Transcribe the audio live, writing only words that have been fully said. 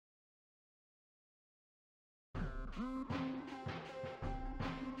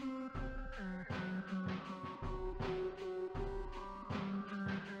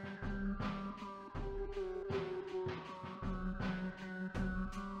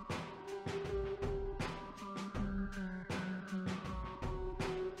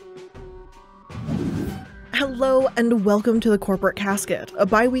Hello and welcome to the Corporate Casket, a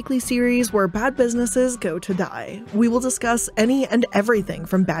bi-weekly series where bad businesses go to die. We will discuss any and everything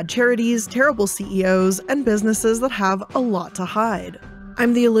from bad charities, terrible CEOs, and businesses that have a lot to hide.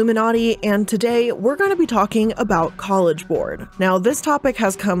 I'm the Illuminaughtii, and today we're going to be talking about Collegeboard. Now, this topic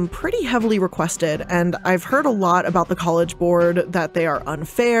has come pretty heavily requested, and I've heard a lot about the Collegeboard, that they are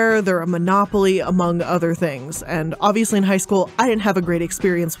unfair, they're a monopoly, among other things, and obviously in high school, I didn't have a great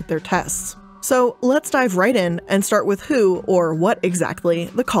experience with their tests. So let's dive right in and start with who, or what exactly,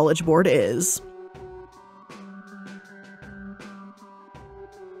 the Collegeboard is.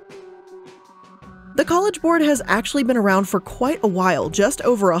 The Collegeboard has actually been around for quite a while, just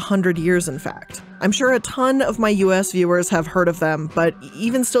over 100 years in fact. I'm sure a ton of my US viewers have heard of them, but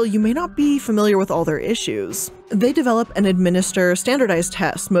even still you may not be familiar with all their issues. They develop and administer standardized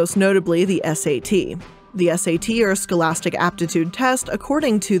tests, most notably the SAT. The SAT, or Scholastic Aptitude Test,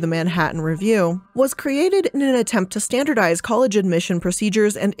 according to the Manhattan Review, was created in an attempt to standardize college admission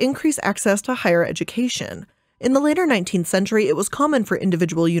procedures and increase access to higher education. In the later 19th century, it was common for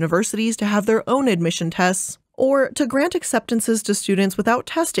individual universities to have their own admission tests, or to grant acceptances to students without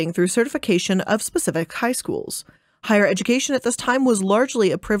testing through certification of specific high schools. Higher education at this time was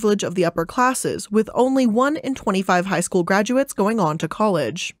largely a privilege of the upper classes, with only 1 in 25 high school graduates going on to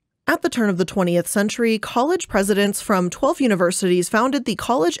college. At the turn of the 20th century, college presidents from 12 universities founded the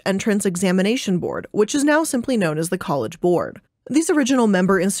College Entrance Examination Board, which is now simply known as the Collegeboard. These original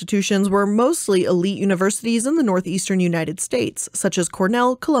member institutions were mostly elite universities in the northeastern United States, such as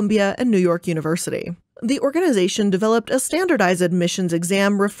Cornell, Columbia, and New York University. The organization developed a standardized admissions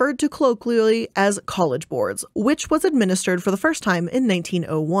exam referred to colloquially as College Boards, which was administered for the first time in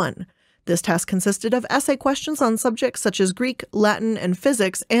 1901. This test consisted of essay questions on subjects such as Greek, Latin, and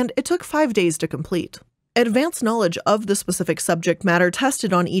physics, and it took 5 days to complete. Advanced knowledge of the specific subject matter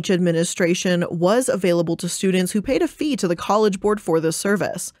tested on each administration was available to students who paid a fee to the Collegeboard for this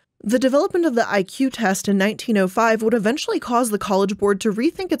service. The development of the IQ test in 1905 would eventually cause the Collegeboard to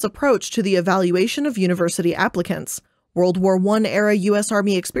rethink its approach to the evaluation of university applicants. World War I-era U.S.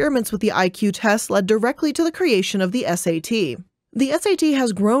 Army experiments with the IQ test led directly to the creation of the SAT. The SAT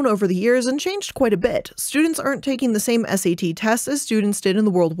has grown over the years and changed quite a bit. Students aren't taking the same SAT tests as students did in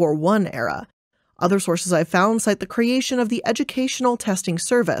the World War I era. Other sources I've found cite the creation of the Educational Testing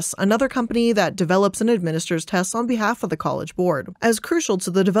Service, another company that develops and administers tests on behalf of the Collegeboard, as crucial to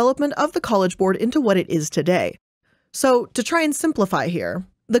the development of the Collegeboard into what it is today. So, to try and simplify here,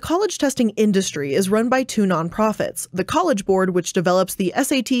 the college testing industry is run by 2 nonprofits, the Collegeboard, which develops the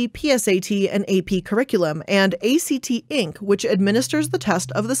SAT, PSAT, and AP curriculum, and ACT Inc., which administers the test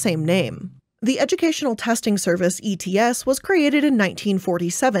of the same name. The Educational Testing Service, ETS, was created in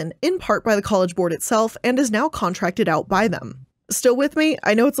 1947, in part by the Collegeboard itself, and is now contracted out by them. Still with me?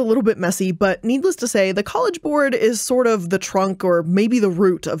 I know it's a little bit messy, but needless to say, the Collegeboard is sort of the trunk or maybe the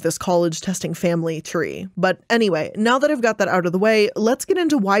root of this college testing family tree. But anyway, now that I've got that out of the way, let's get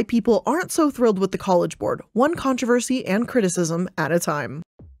into why people aren't so thrilled with the Collegeboard, one controversy and criticism at a time.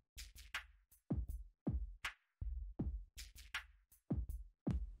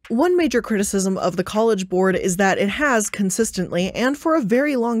 One major criticism of the Collegeboard is that it has consistently, and for a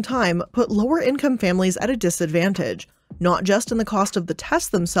very long time, put lower-income families at a disadvantage. Not just in the cost of the tests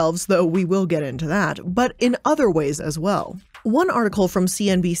themselves, though we will get into that, but in other ways as well. One article from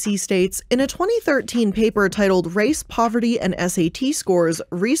CNBC states, in a 2013 paper titled Race, Poverty, and SAT Scores,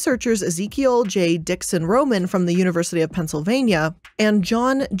 researchers Ezekiel J. Dixon-Roman from the University of Pennsylvania and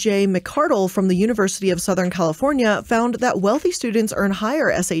John J. McCardle from the University of Southern California found that wealthy students earn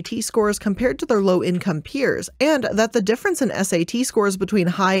higher SAT scores compared to their low-income peers, and that the difference in SAT scores between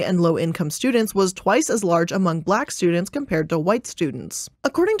high and low-income students was twice as large among Black students compared to white students.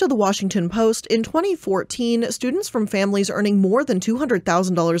 According to the Washington Post, in 2014, students from families earning more than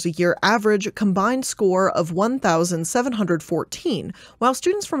 $200,000 a year average combined score of 1,714, while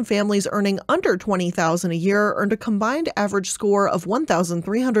students from families earning under $20,000 a year earned a combined average score of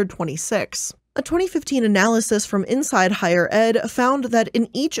 1,326. A 2015 analysis from Inside Higher Ed found that in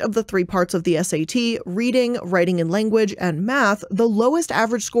each of the 3 parts of the SAT, reading, writing and language, and math, the lowest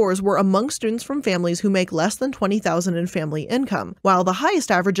average scores were among students from families who make less than $20,000 in family income, while the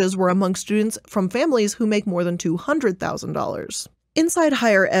highest averages were among students from families who make more than $200,000. Inside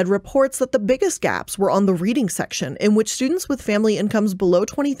Higher Ed reports that the biggest gaps were on the reading section, in which students with family incomes below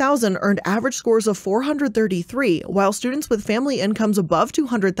 $20,000 earned average scores of 433, while students with family incomes above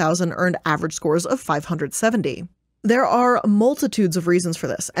 $200,000 earned average scores of 570. There are multitudes of reasons for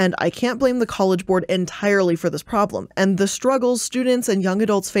this, and I can't blame the College Board entirely for this problem, and the struggles students and young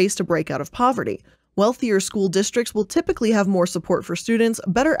adults face to break out of poverty. Wealthier school districts will typically have more support for students,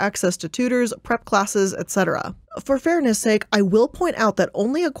 better access to tutors, prep classes, etc. For fairness' sake, I will point out that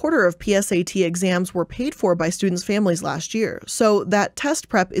only a quarter of PSAT exams were paid for by students' families last year, so that test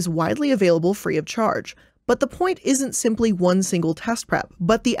prep is widely available free of charge. But the point isn't simply one single test prep,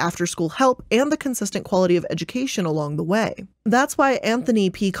 but the after-school help and the consistent quality of education along the way. That's why Anthony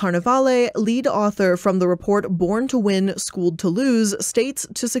P. Carnevale, lead author from the report Born to Win, Schooled to Lose, states,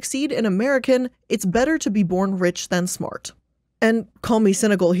 to succeed in American, it's better to be born rich than smart. And call me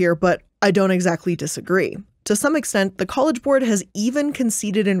cynical here, but I don't exactly disagree. To some extent, the College Board has even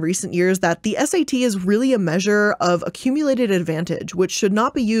conceded in recent years that the SAT is really a measure of accumulated advantage, which should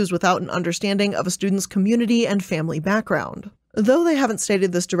not be used without an understanding of a student's community and family background. Though they haven't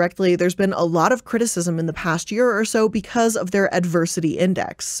stated this directly, there's been a lot of criticism in the past year or so because of their adversity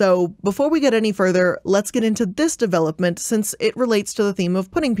index. So before we get any further, let's get into this development since it relates to the theme of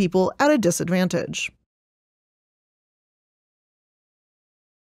putting people at a disadvantage.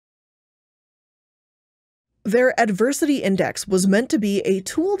 Their adversity index was meant to be a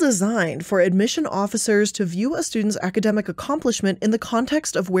tool designed for admission officers to view a student's academic accomplishment in the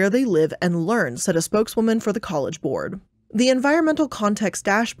context of where they live and learn, said a spokeswoman for the College Board. The Environmental Context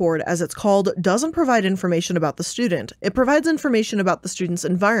Dashboard, as it's called, doesn't provide information about the student. It provides information about the student's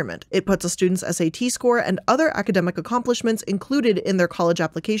environment. It puts a student's SAT score and other academic accomplishments included in their college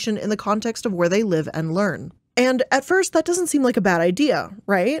application in the context of where they live and learn. And at first, that doesn't seem like a bad idea,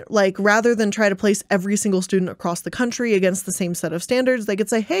 right? Like, rather than try to place every single student across the country against the same set of standards, they could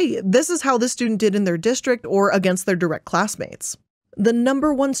say, hey, this is how this student did in their district or against their direct classmates. The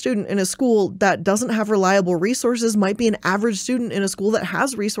number one student in a school that doesn't have reliable resources might be an average student in a school that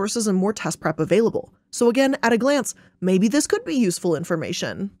has resources and more test prep available. So again, at a glance, maybe this could be useful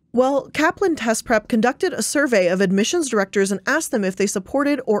information. Well, Kaplan Test Prep conducted a survey of admissions directors and asked them if they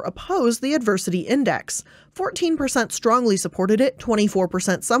supported or opposed the adversity index. 14% strongly supported it,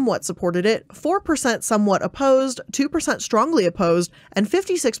 24% somewhat supported it, 4% somewhat opposed, 2% strongly opposed, and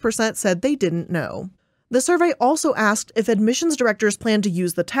 56% said they didn't know. The survey also asked if admissions directors plan to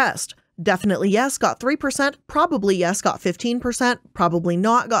use the test. Definitely yes got 3%, probably yes got 15%, probably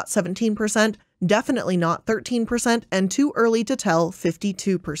not got 17%, definitely not 13%, and too early to tell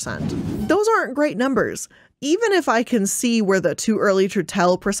 52%. Those aren't great numbers. Even if I can see where the too early to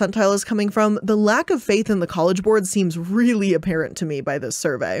tell percentile is coming from, the lack of faith in the College Board seems really apparent to me by this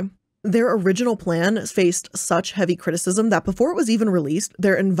survey. Their original plan faced such heavy criticism that before it was even released,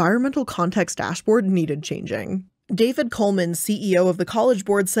 their environmental context dashboard needed changing. David Coleman, CEO of the College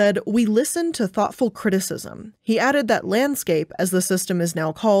Board, said, "We listened to thoughtful criticism." He added that Landscape, as the system is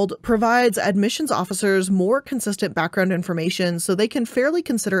now called, provides admissions officers more consistent background information so they can fairly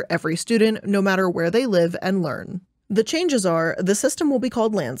consider every student, no matter where they live and learn. The changes are, the system will be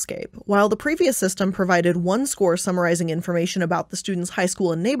called Landscape. While the previous system provided one score summarizing information about the student's high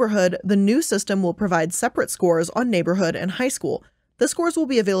school and neighborhood, the new system will provide separate scores on neighborhood and high school. The scores will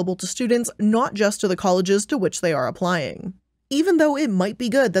be available to students, not just to the colleges to which they are applying. Even though it might be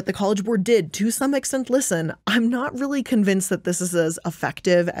good that the College Board did, to some extent, listen, I'm not really convinced that this is as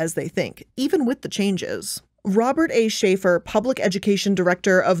effective as they think, even with the changes. Robert A. Schaefer, Public Education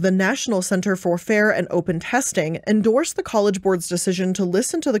Director of the National Center for Fair and Open Testing, endorsed the College Board's decision to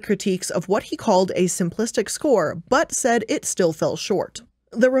listen to the critiques of what he called a simplistic score, but said it still fell short.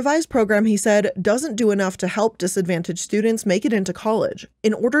 The revised program, he said, doesn't do enough to help disadvantaged students make it into college.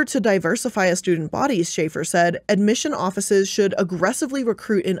 In order to diversify a student body, Schaefer said, admission offices should aggressively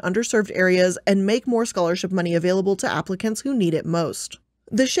recruit in underserved areas and make more scholarship money available to applicants who need it most.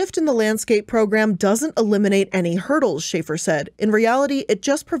 The shift in the Landscape program doesn't eliminate any hurdles, Schaefer said. In reality, it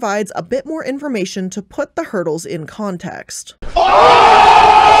just provides a bit more information to put the hurdles in context.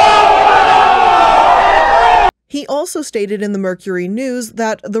 He also stated in the Mercury News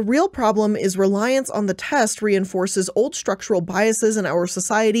that the real problem is reliance on the test reinforces old structural biases in our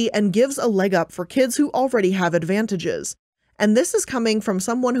society and gives a leg up for kids who already have advantages. And this is coming from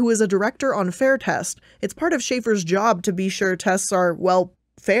someone who is a director on Fair Test. It's part of Schaefer's job to be sure tests are, well,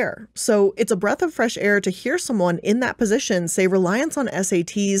 fair. So it's a breath of fresh air to hear someone in that position say reliance on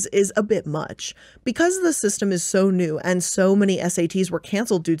SATs is a bit much. Because the system is so new and so many SATs were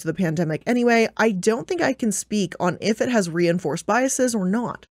canceled due to the pandemic anyway, I don't think I can speak on if it has reinforced biases or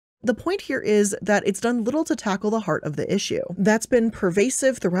not. The point here is that it's done little to tackle the heart of the issue that's been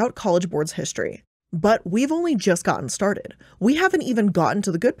pervasive throughout College Board's history. But we've only just gotten started. We haven't even gotten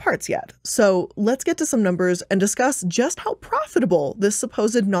to the good parts yet. So let's get to some numbers and discuss just how profitable this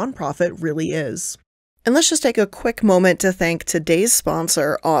supposed nonprofit really is. And let's just take a quick moment to thank today's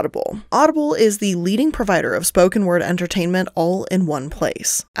sponsor, Audible. Audible is the leading provider of spoken word entertainment all in one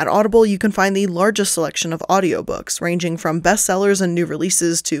place. At Audible, you can find the largest selection of audiobooks, ranging from bestsellers and new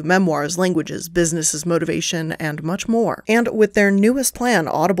releases to memoirs, languages, businesses, motivation, and much more. And with their newest plan,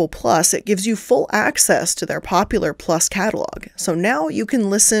 Audible Plus, it gives you full access to their popular Plus catalog. So now you can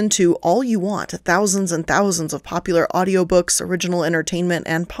listen to all you want, thousands and thousands of popular audiobooks, original entertainment,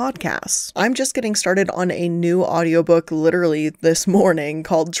 and podcasts. I'm just getting started on a new audiobook literally this morning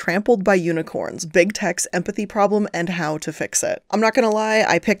called Trampled by Unicorns: Big Tech's Empathy Problem and How to Fix It. I'm not gonna lie,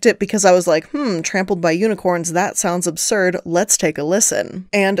 I picked it because I was like, trampled by unicorns, that sounds absurd, let's take a listen.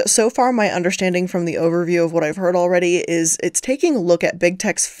 And so far my understanding from the overview of what I've heard already is it's taking a look at Big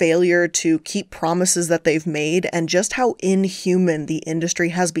Tech's failure to keep promises that they've made and just how inhuman the industry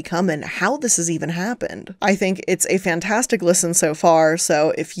has become and how this has even happened. I think it's a fantastic listen so far,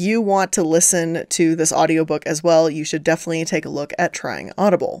 so if you want to listen to this audiobook as well, you should definitely take a look at trying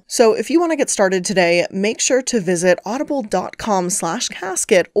Audible. So if you want to get started today, make sure to visit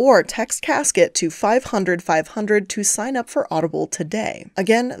audible.com/casket or text casket to 500-500 to sign up for Audible today.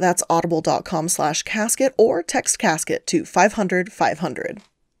 Again, that's audible.com/casket or text casket to 500-500.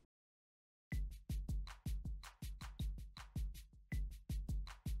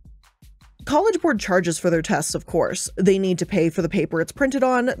 College Board charges for their tests, of course. They need to pay for the paper it's printed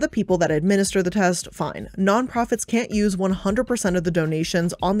on, the people that administer the test, fine. Nonprofits can't use 100% of the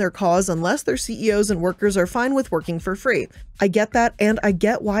donations on their cause unless their CEOs and workers are fine with working for free. I get that, and I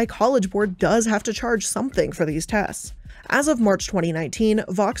get why College Board does have to charge something for these tests. As of March 2019,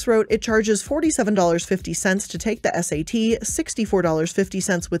 Vox wrote it charges $47.50 to take the SAT,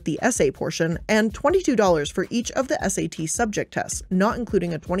 $64.50 with the essay portion, and $22 for each of the SAT subject tests, not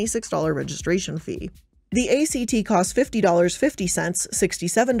including a $26 registration fee. The ACT costs $50.50,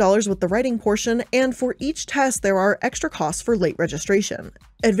 $67 with the writing portion, and for each test there are extra costs for late registration.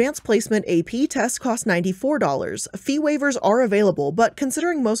 Advanced Placement AP tests cost $94. Fee waivers are available, but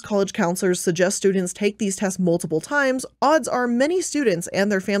considering most college counselors suggest students take these tests multiple times, odds are many students and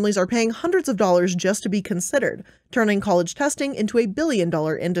their families are paying hundreds of dollars just to be considered, turning college testing into a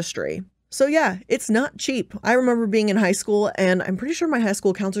billion-dollar industry. So yeah, it's not cheap. I remember being in high school, and I'm pretty sure my high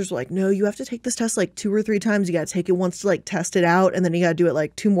school counselors were like, no, you have to take this test like 2 or 3 times. You gotta take it once to like test it out, and then you gotta do it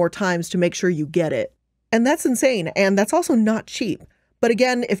like 2 more times to make sure you get it. And that's insane, and that's also not cheap. But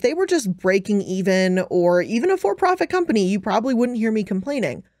again, if they were just breaking even, or even a for-profit company, you probably wouldn't hear me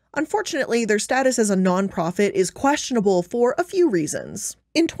complaining. Unfortunately, their status as a nonprofit is questionable for a few reasons.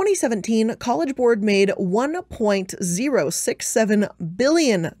 In 2017, College Board made $1.067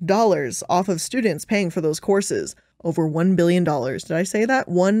 billion off of students paying for those courses. Over $1 billion. Did I say that?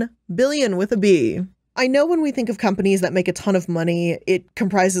 1 billion with a B. I know when we think of companies that make a ton of money, it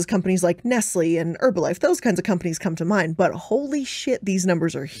comprises companies like Nestle and Herbalife. Those kinds of companies come to mind, but holy shit, these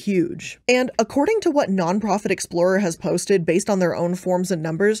numbers are huge. And according to what Nonprofit Explorer has posted based on their own forms and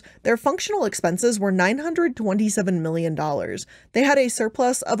numbers, their functional expenses were $927 million. They had a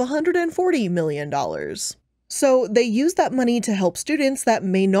surplus of $140 million. So they use that money to help students that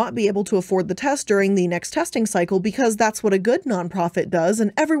may not be able to afford the test during the next testing cycle because that's what a good nonprofit does,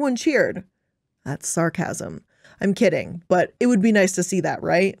 and everyone cheered. That's sarcasm. I'm kidding, but it would be nice to see that,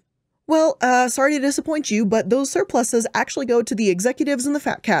 right? Well, sorry to disappoint you, but those surpluses actually go to the executives and the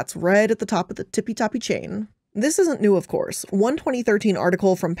fat cats right at the top of the tippy-toppy chain. This isn't new, of course. One 2013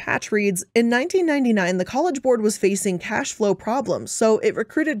 article from Patch reads, in 1999, the College Board was facing cash flow problems, so it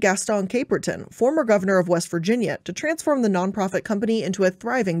recruited Gaston Caperton, former governor of West Virginia, to transform the nonprofit company into a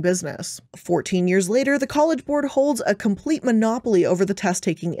thriving business. 14 years later, the College Board holds a complete monopoly over the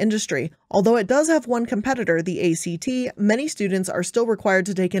test-taking industry. Although it does have one competitor, the ACT, many students are still required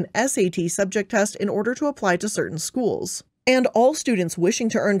to take an SAT subject test in order to apply to certain schools. And all students wishing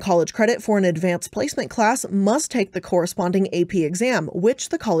to earn college credit for an advanced placement class must take the corresponding AP exam, which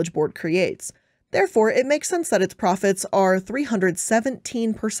the College Board creates. Therefore, it makes sense that its profits are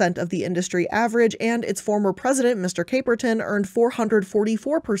 317% of the industry average, and its former president, Mr. Caperton, earned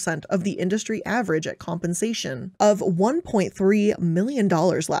 444% of the industry average at compensation of $1.3 million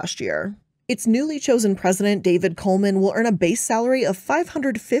last year. Its newly chosen president, David Coleman, will earn a base salary of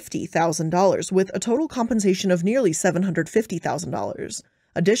 $550,000 with a total compensation of nearly $750,000.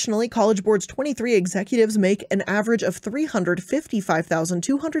 Additionally, College Board's 23 executives make an average of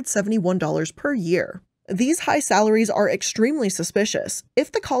 $355,271 per year. These high salaries are extremely suspicious.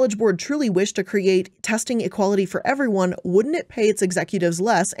 If the College Board truly wished to create testing equality for everyone, wouldn't it pay its executives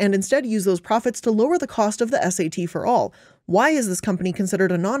less and instead use those profits to lower the cost of the SAT for all? Why is this company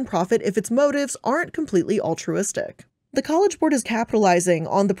considered a nonprofit if its motives aren't completely altruistic? The College Board is capitalizing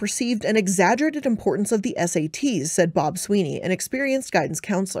on the perceived and exaggerated importance of the SATs, said Bob Sweeney, an experienced guidance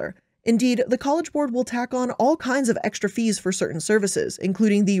counselor. Indeed, the College Board will tack on all kinds of extra fees for certain services,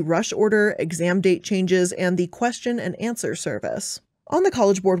 including the rush order, exam date changes, and the question and answer service. On the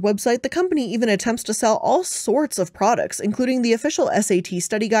College Board website, the company even attempts to sell all sorts of products, including the official SAT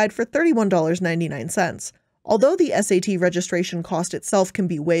study guide for $31.99. Although the SAT registration cost itself can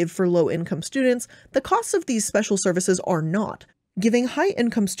be waived for low-income students, the costs of these special services are not, giving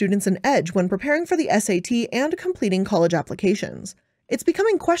high-income students an edge when preparing for the SAT and completing college applications. It's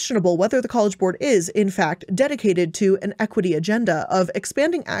becoming questionable whether the College Board is, in fact, dedicated to an equity agenda of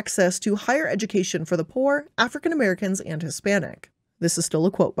expanding access to higher education for the poor, African Americans, and Hispanic. This is still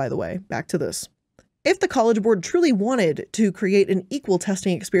a quote, by the way. Back to this. If the College Board truly wanted to create an equal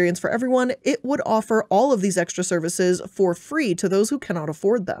testing experience for everyone, it would offer all of these extra services for free to those who cannot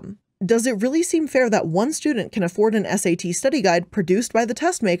afford them. Does it really seem fair that one student can afford an SAT study guide produced by the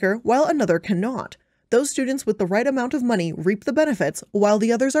test maker while another cannot? Those students with the right amount of money reap the benefits while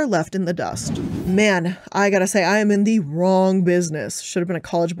the others are left in the dust. Man, I gotta say, I am in the wrong business. Should have been a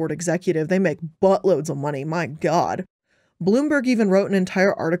College Board executive. They make buttloads of money, my God. Bloomberg even wrote an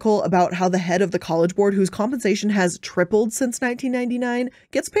entire article about how the head of the College Board, whose compensation has tripled since 1999,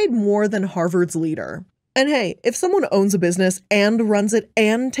 gets paid more than Harvard's leader. And hey, if someone owns a business and runs it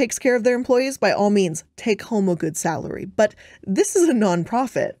and takes care of their employees, by all means, take home a good salary. But this is a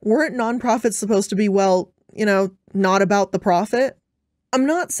nonprofit. Weren't nonprofits supposed to be, well, not about the profit? I'm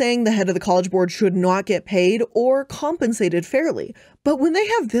not saying the head of the College Board should not get paid or compensated fairly, but when they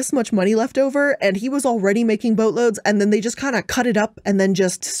have this much money left over and he was already making boatloads and then they just kind of cut it up and then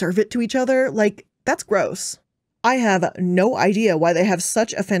just serve it to each other, that's gross. I have no idea why they have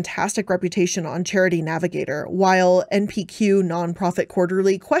such a fantastic reputation on Charity Navigator, while NPQ Nonprofit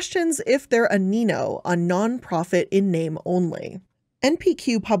Quarterly questions if they're a NINO, a nonprofit in name only.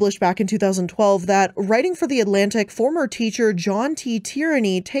 NPQ published back in 2012 that, writing for The Atlantic, former teacher John T.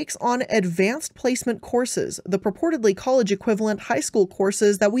 Tierney takes on advanced placement courses, the purportedly college equivalent high school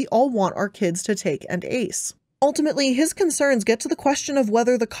courses that we all want our kids to take and ace. Ultimately, his concerns get to the question of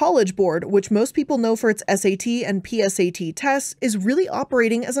whether the College Board, which most people know for its SAT and PSAT tests, is really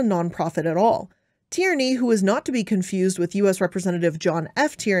operating as a nonprofit at all. Tierney, who is not to be confused with U.S. Representative John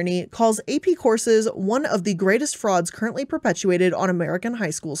F. Tierney, calls AP courses one of the greatest frauds currently perpetuated on American high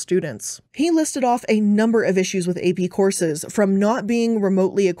school students. He listed off a number of issues with AP courses, from not being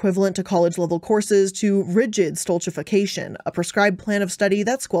remotely equivalent to college-level courses to rigid stultification, a prescribed plan of study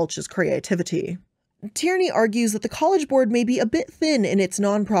that squelches creativity. Tierney argues that the College Board may be a bit thin in its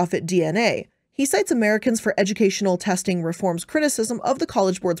nonprofit DNA. He cites Americans for Educational Testing Reform's criticism of the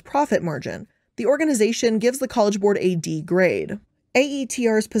College Board's profit margin. The organization gives the College Board a D grade.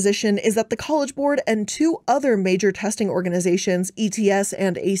 AETR's position is that the College Board and two other major testing organizations, ETS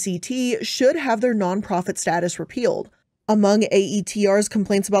and ACT, should have their nonprofit status repealed. Among AETR's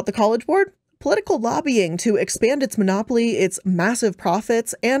complaints about the College Board, political lobbying to expand its monopoly, its massive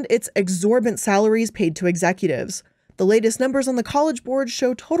profits, and its exorbitant salaries paid to executives. The latest numbers on the College Board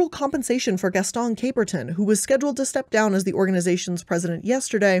show total compensation for Gaston Caperton, who was scheduled to step down as the organization's president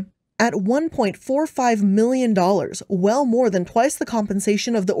yesterday, at $1.45 million, well more than twice the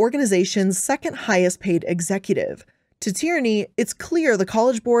compensation of the organization's second highest paid executive. To Tierney, it's clear the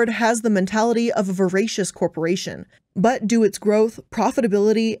College Board has the mentality of a voracious corporation. But do its growth,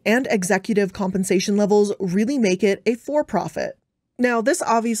 profitability, and executive compensation levels really make it a for-profit? Now, this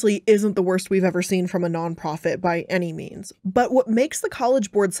obviously isn't the worst we've ever seen from a nonprofit by any means. But what makes the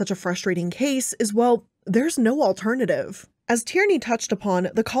College Board such a frustrating case is, well, there's no alternative. As Tierney touched upon,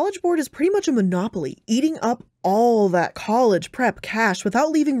 the College Board is pretty much a monopoly, eating up all that college prep cash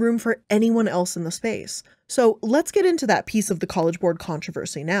without leaving room for anyone else in the space. So let's get into that piece of the College Board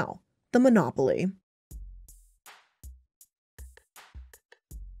controversy now, the monopoly.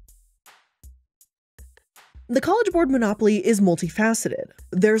 The College Board monopoly is multifaceted.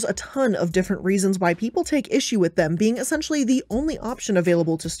 There's a ton of different reasons why people take issue with them being essentially the only option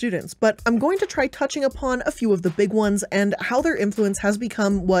available to students, but I'm going to try touching upon a few of the big ones and how their influence has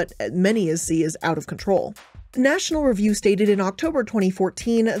become what many see as out of control. National Review stated in October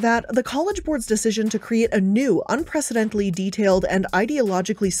 2014 that the College Board's decision to create a new, unprecedentedly detailed and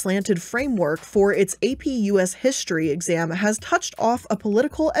ideologically slanted framework for its AP US History exam has touched off a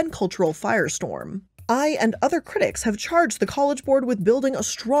political and cultural firestorm. I and other critics have charged the College Board with building a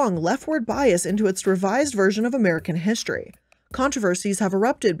strong leftward bias into its revised version of American history. Controversies have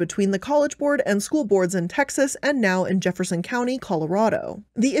erupted between the College Board and school boards in Texas and now in Jefferson County, Colorado.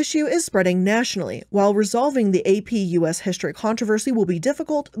 The issue is spreading nationally. While resolving the AP US history controversy will be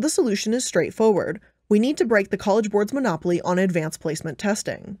difficult, the solution is straightforward. We need to break the College Board's monopoly on advanced placement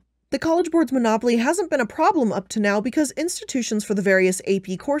testing. The College Board's monopoly hasn't been a problem up to now because institutions for the various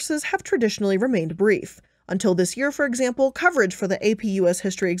AP courses have traditionally remained brief. Until this year, for example, coverage for the AP US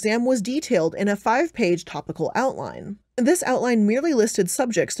history exam was detailed in a 5-page topical outline. This outline merely listed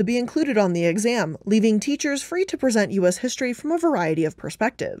subjects to be included on the exam, leaving teachers free to present US history from a variety of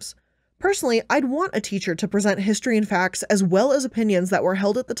perspectives. Personally, I'd want a teacher to present history and facts as well as opinions that were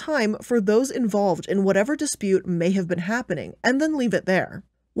held at the time for those involved in whatever dispute may have been happening, and then leave it there.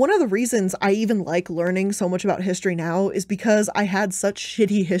 One of the reasons I even like learning so much about history now is because I had such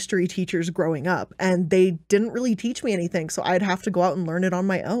shitty history teachers growing up, and they didn't really teach me anything, so I'd have to go out and learn it on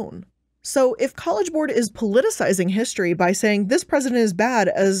my own. So if College Board is politicizing history by saying this president is bad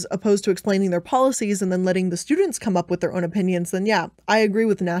as opposed to explaining their policies and then letting the students come up with their own opinions, then yeah, I agree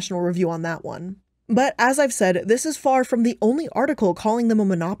with National Review on that one. But as I've said, this is far from the only article calling them a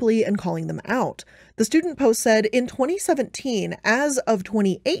monopoly and calling them out. The student post said, in 2017, as of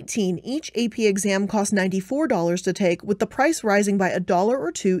 2018, each AP exam cost $94 to take, with the price rising by $1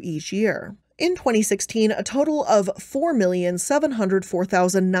 or $2 each year. In 2016, a total of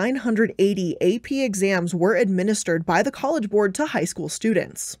 4,704,980 AP exams were administered by the College Board to high school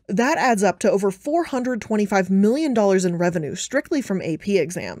students. That adds up to over $425 million in revenue strictly from AP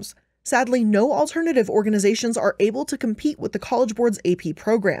exams. Sadly, no alternative organizations are able to compete with the College Board's AP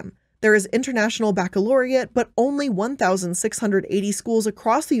program. There is International Baccalaureate, but only 1,680 schools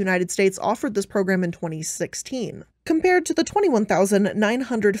across the United States offered this program in 2016, compared to the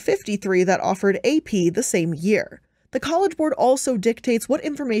 21,953 that offered AP the same year. The College Board also dictates what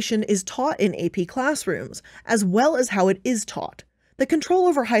information is taught in AP classrooms, as well as how it is taught. The control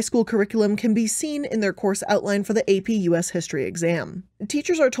over high school curriculum can be seen in their course outline for the AP US History exam.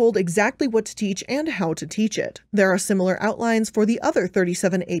 Teachers are told exactly what to teach and how to teach it. There are similar outlines for the other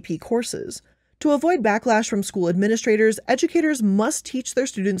 37 AP courses. To avoid backlash from school administrators, educators must teach their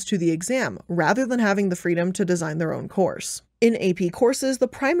students to the exam, rather than having the freedom to design their own course. In AP courses, the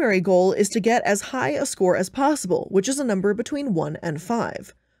primary goal is to get as high a score as possible, which is a number between 1 and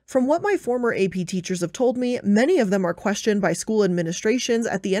 5. From what my former AP teachers have told me, many of them are questioned by school administrations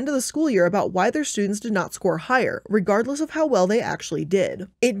at the end of the school year about why their students did not score higher, regardless of how well they actually did.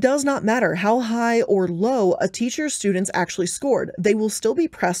 It does not matter how high or low a teacher's students actually scored, they will still be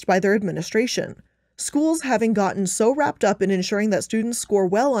pressed by their administration. Schools having gotten so wrapped up in ensuring that students score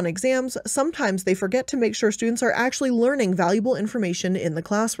well on exams, sometimes they forget to make sure students are actually learning valuable information in the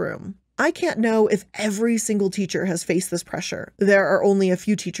classroom. I can't know if every single teacher has faced this pressure. There are only a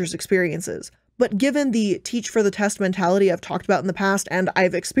few teachers' experiences. But given the teach for the test mentality I've talked about in the past and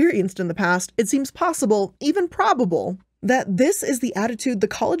I've experienced in the past, it seems possible, even probable, that this is the attitude the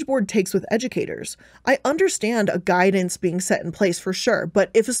College Board takes with educators. I understand a guidance being set in place for sure,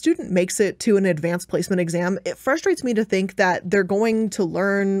 but if a student makes it to an advanced placement exam, it frustrates me to think that they're going to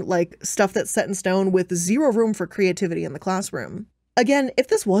learn stuff that's set in stone with zero room for creativity in the classroom. Again, if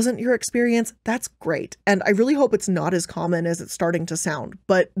this wasn't your experience, that's great, and I really hope it's not as common as it's starting to sound,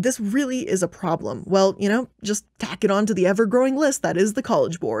 but this really is a problem. Well, just tack it on to the ever-growing list that is the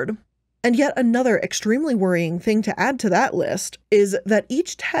College Board. And yet another extremely worrying thing to add to that list is that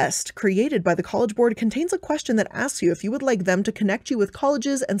each test created by the College Board contains a question that asks you if you would like them to connect you with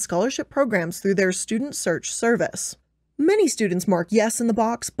colleges and scholarship programs through their student search service. Many students mark yes in the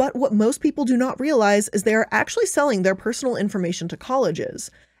box, but what most people do not realize is they are actually selling their personal information to colleges.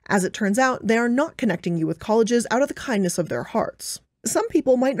 As it turns out, they are not connecting you with colleges out of the kindness of their hearts. Some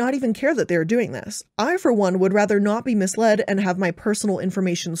people might not even care that they are doing this. I, for one, would rather not be misled and have my personal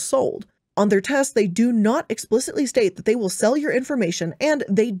information sold. On their test, they do not explicitly state that they will sell your information, and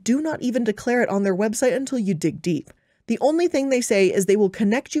they do not even declare it on their website until you dig deep. The only thing they say is they will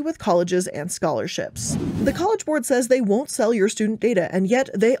connect you with colleges and scholarships. The College Board says they won't sell your student data, and yet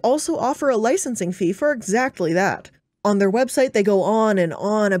they also offer a licensing fee for exactly that. On their website, they go on and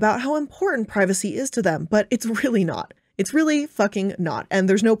on about how important privacy is to them, but it's really not. It's really fucking not, and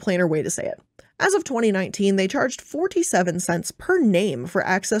there's no plainer way to say it. As of 2019, they charged 47 cents per name for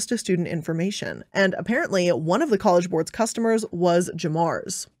access to student information, and apparently one of the College Board's customers was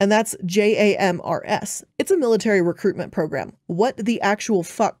Jamars, and that's JAMRS. It's a military recruitment program. What the actual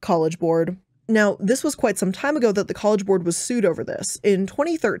fuck, College Board? Now, this was quite some time ago that the College Board was sued over this. In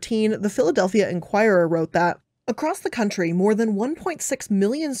 2013, the Philadelphia Inquirer wrote that Across the country, more than 1.6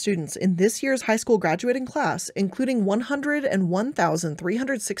 million students in this year's high school graduating class, including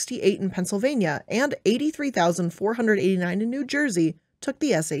 101,368 in Pennsylvania and 83,489 in New Jersey, took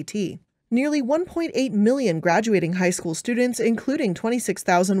the SAT. Nearly 1.8 million graduating high school students, including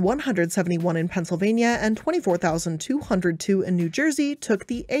 26,171 in Pennsylvania and 24,202 in New Jersey, took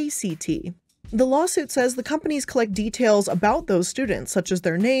the ACT. The lawsuit says the companies collect details about those students, such as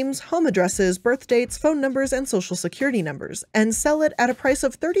their names, home addresses, birth dates, phone numbers, and social security numbers, and sell it at a price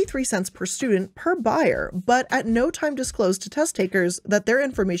of 33 cents per student per buyer, but at no time disclosed to test takers that their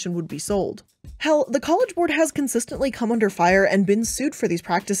information would be sold. Hell, the College Board has consistently come under fire and been sued for these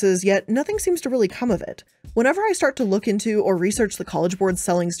practices, yet nothing seems to really come of it. Whenever I start to look into or research the College Board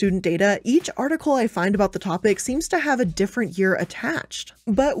selling student data, each article I find about the topic seems to have a different year attached.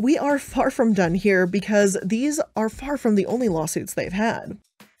 But we are far from done here because these are far from the only lawsuits they've had.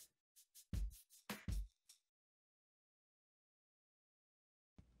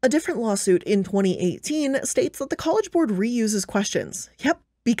 A different lawsuit in 2018 states that the College Board reuses questions. Yep,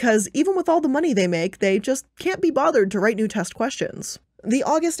 because even with all the money they make, they just can't be bothered to write new test questions. The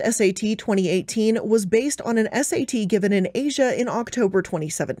August SAT 2018 was based on an SAT given in Asia in October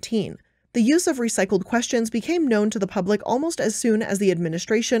 2017. The use of recycled questions became known to the public almost as soon as the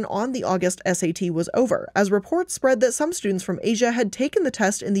administration on the August SAT was over, as reports spread that some students from Asia had taken the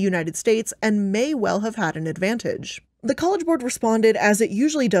test in the United States and may well have had an advantage. The College Board responded, as it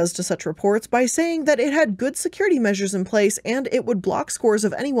usually does to such reports, by saying that it had good security measures in place and it would block scores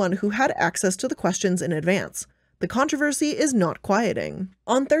of anyone who had access to the questions in advance. The controversy is not quieting.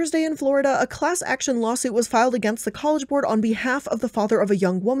 On Thursday in Florida, a class action lawsuit was filed against the College Board on behalf of the father of a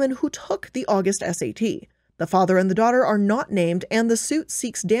young woman who took the August SAT. The father and the daughter are not named, and the suit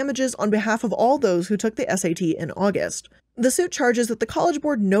seeks damages on behalf of all those who took the SAT in August. The suit charges that the College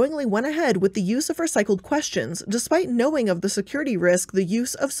Board knowingly went ahead with the use of recycled questions, despite knowing of the security risk the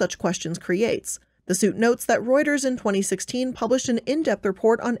use of such questions creates. The suit notes that Reuters in 2016 published an in-depth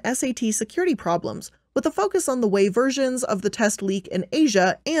report on SAT security problems, with a focus on the way versions of the test leak in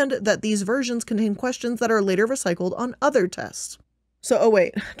Asia, and that these versions contain questions that are later recycled on other tests. So, oh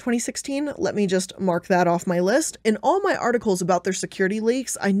wait, 2016? Let me just mark that off my list. In all my articles about their security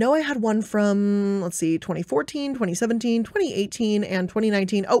leaks, I know I had one from, 2014, 2017, 2018, and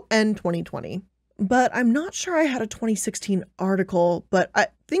 2019, and 2020. But I'm not sure I had a 2016 article, but I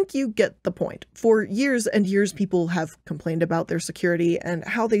think you get the point. For years and years, people have complained about their security and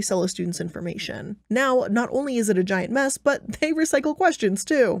how they sell a student's information. Now, not only is it a giant mess, but they recycle questions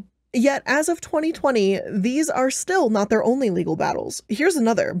too. Yet, as of 2020, these are still not their only legal battles. Here's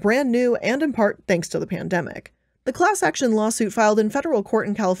another, brand new and in part thanks to the pandemic. The class action lawsuit filed in federal court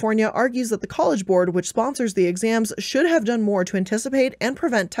in California argues that the College Board, which sponsors the exams, should have done more to anticipate and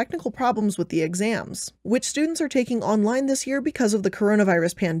prevent technical problems with the exams, which students are taking online this year because of the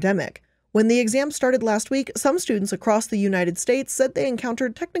coronavirus pandemic. When the exam started last week, some students across the United States said they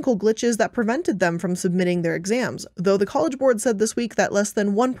encountered technical glitches that prevented them from submitting their exams, though the College Board said this week that less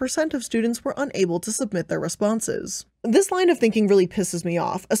than 1% of students were unable to submit their responses. This line of thinking really pisses me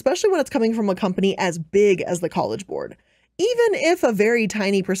off, especially when it's coming from a company as big as the College Board. Even if a very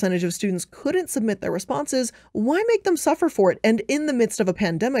tiny percentage of students couldn't submit their responses, why make them suffer for it, and in the midst of a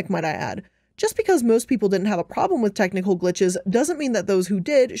pandemic, might I add? Just because most people didn't have a problem with technical glitches doesn't mean that those who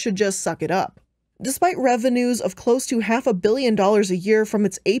did should just suck it up. Despite revenues of close to $500 million a year from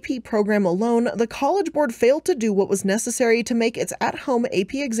its AP program alone, the College Board failed to do what was necessary to make its at-home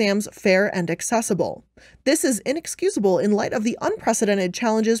AP exams fair and accessible. This is inexcusable in light of the unprecedented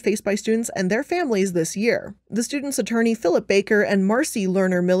challenges faced by students and their families this year. The student's attorney Philip Baker and Marcy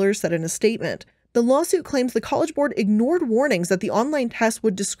Lerner Miller said in a statement, "The lawsuit claims the College Board ignored warnings that the online test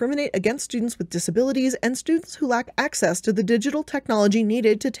would discriminate against students with disabilities and students who lack access to the digital technology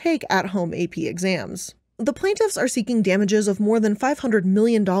needed to take at-home AP exams." The plaintiffs are seeking damages of more than $500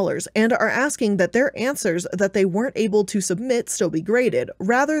 million and are asking that their answers that they weren't able to submit still be graded,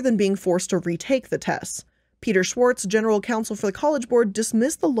 rather than being forced to retake the tests. Peter Schwartz, general counsel for the College Board,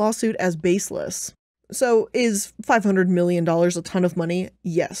 dismissed the lawsuit as baseless. So, is $500 million a ton of money?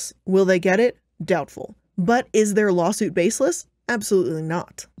 Yes. Will they get it? Doubtful. But is their lawsuit baseless? Absolutely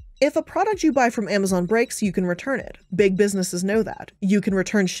not. If a product you buy from Amazon breaks, you can return it. Big businesses know that. You can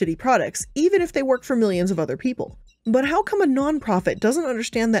return shitty products, even if they work for millions of other people. But how come a nonprofit doesn't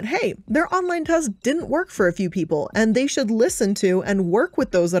understand that, hey, their online test didn't work for a few people, and they should listen to and work with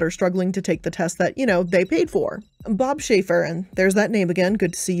those that are struggling to take the test that, they paid for? Bob Schaefer, and there's that name again,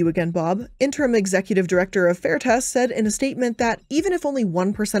 good to see you again, Bob, interim executive director of Fairtest, said in a statement that even if only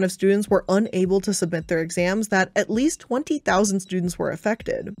 1% of students were unable to submit their exams, that at least 20,000 students were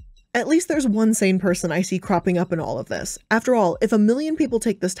affected. At least there's one sane person I see cropping up in all of this. After all, if 1 million people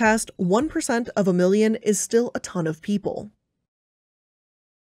take this test, 1% of 1 million is still a ton of people.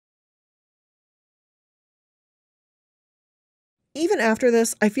 Even after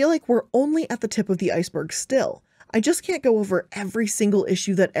this, I feel like we're only at the tip of the iceberg still. I just can't go over every single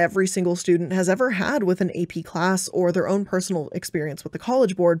issue that every single student has ever had with an AP class or their own personal experience with the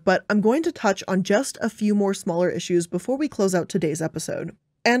College Board, but I'm going to touch on just a few more smaller issues before we close out today's episode.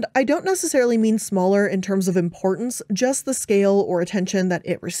 And I don't necessarily mean smaller in terms of importance, just the scale or attention that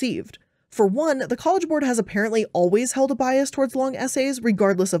it received. For one, the College Board has apparently always held a bias towards long essays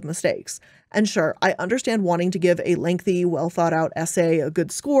regardless of mistakes. And sure, I understand wanting to give a lengthy, well-thought-out essay a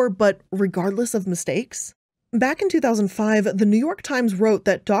good score, but regardless of mistakes? Back in 2005, the New York Times wrote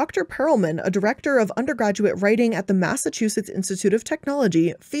that Dr. Perelman, a director of undergraduate writing at the Massachusetts Institute of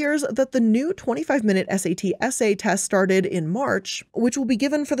Technology, fears that the new 25-minute SAT essay test started in March, which will be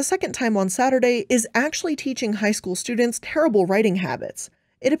given for the second time on Saturday, is actually teaching high school students terrible writing habits.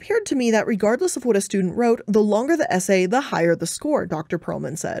 It appeared to me that regardless of what a student wrote, the longer the essay, the higher the score, Dr.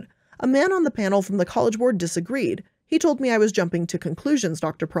 Perelman said. A man on the panel from the College Board disagreed. He told me I was jumping to conclusions,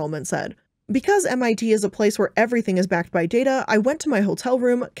 Dr. Perelman said. Because MIT is a place where everything is backed by data, I went to my hotel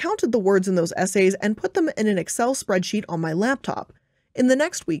room, counted the words in those essays, and put them in an Excel spreadsheet on my laptop. In the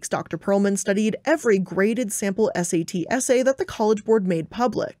next weeks, Dr. Perelman studied every graded sample SAT essay that the College Board made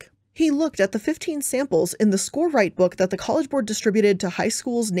public. He looked at the 15 samples in the Score Right book that the College Board distributed to high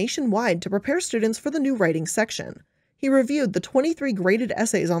schools nationwide to prepare students for the new writing section. He reviewed the 23 graded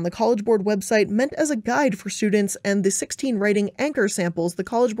essays on the College Board website meant as a guide for students and the 16 writing anchor samples the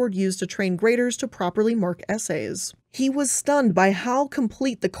College Board used to train graders to properly mark essays. He was stunned by how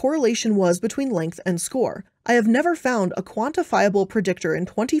complete the correlation was between length and score. I have never found a quantifiable predictor in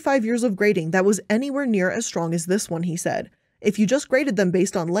 25 years of grading that was anywhere near as strong as this one, he said. If you just graded them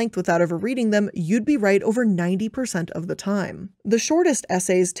based on length without ever reading them, you'd be right over 90% of the time. The shortest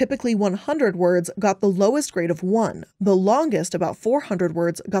essays, typically 100 words, got the lowest grade of 1. The longest, about 400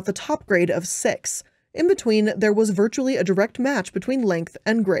 words, got the top grade of 6. In between, there was virtually a direct match between length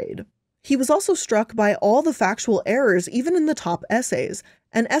and grade. He was also struck by all the factual errors even in the top essays.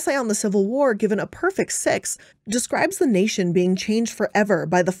 An essay on the Civil War given a perfect 6 describes the nation being changed forever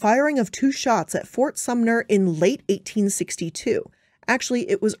by the firing of 2 shots at Fort Sumner in late 1862. Actually,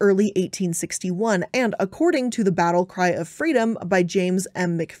 it was early 1861, and according to the Battle Cry of Freedom by James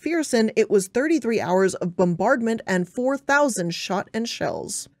M. McPherson, it was 33 hours of bombardment and 4,000 shot and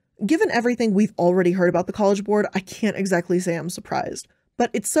shells. Given everything we've already heard about the College Board, I can't exactly say I'm surprised. But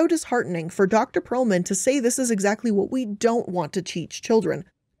it's so disheartening for Dr. Perelman to say this is exactly what we don't want to teach children,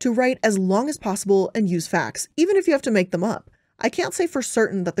 to write as long as possible and use facts, even if you have to make them up. I can't say for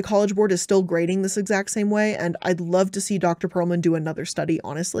certain that the College Board is still grading this exact same way, and I'd love to see Dr. Perelman do another study,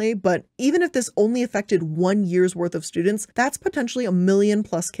 honestly, but even if this only affected 1 year's worth of students, that's potentially 1 million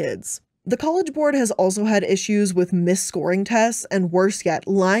plus kids. The College Board has also had issues with misscoring tests and, worse yet,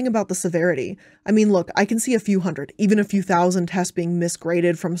 lying about the severity. I mean, look, I can see a few hundred, even a few thousand tests being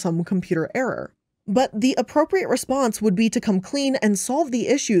misgraded from some computer error. But the appropriate response would be to come clean and solve the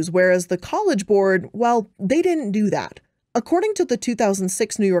issues, whereas the College Board, well, they didn't do that. According to the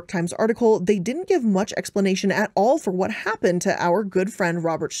 2006 New York Times article, they didn't give much explanation at all for what happened to our good friend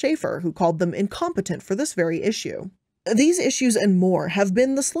Robert Schaefer, who called them incompetent for this very issue. These issues and more have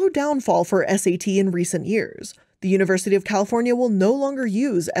been the slow downfall for SAT in recent years. The University of California will no longer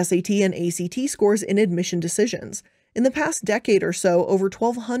use SAT and ACT scores in admission decisions. In the past decade or so, over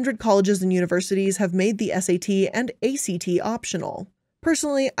 1,200 colleges and universities have made the SAT and ACT optional.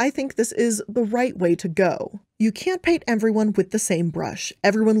 Personally, I think this is the right way to go. You can't paint everyone with the same brush.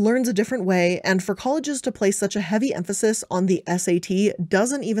 Everyone learns a different way, and for colleges to place such a heavy emphasis on the SAT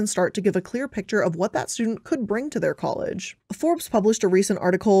doesn't even start to give a clear picture of what that student could bring to their college. Forbes published a recent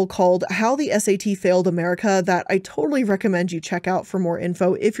article called How the SAT Failed America that I totally recommend you check out for more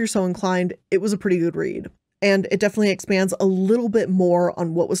info if you're so inclined. It was a pretty good read. And it definitely expands a little bit more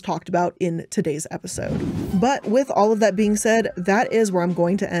on what was talked about in today's episode. But with all of that being said, that is where I'm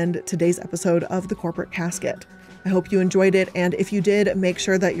going to end today's episode of the Corporate Casket. I hope you enjoyed it, and if you did, make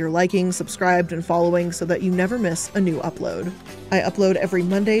sure that you're liking, subscribed, and following so that you never miss a new upload. I upload every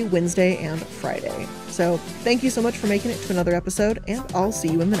Monday, Wednesday, and Friday. So thank you so much for making it to another episode, and I'll see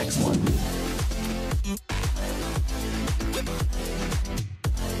you in the next one.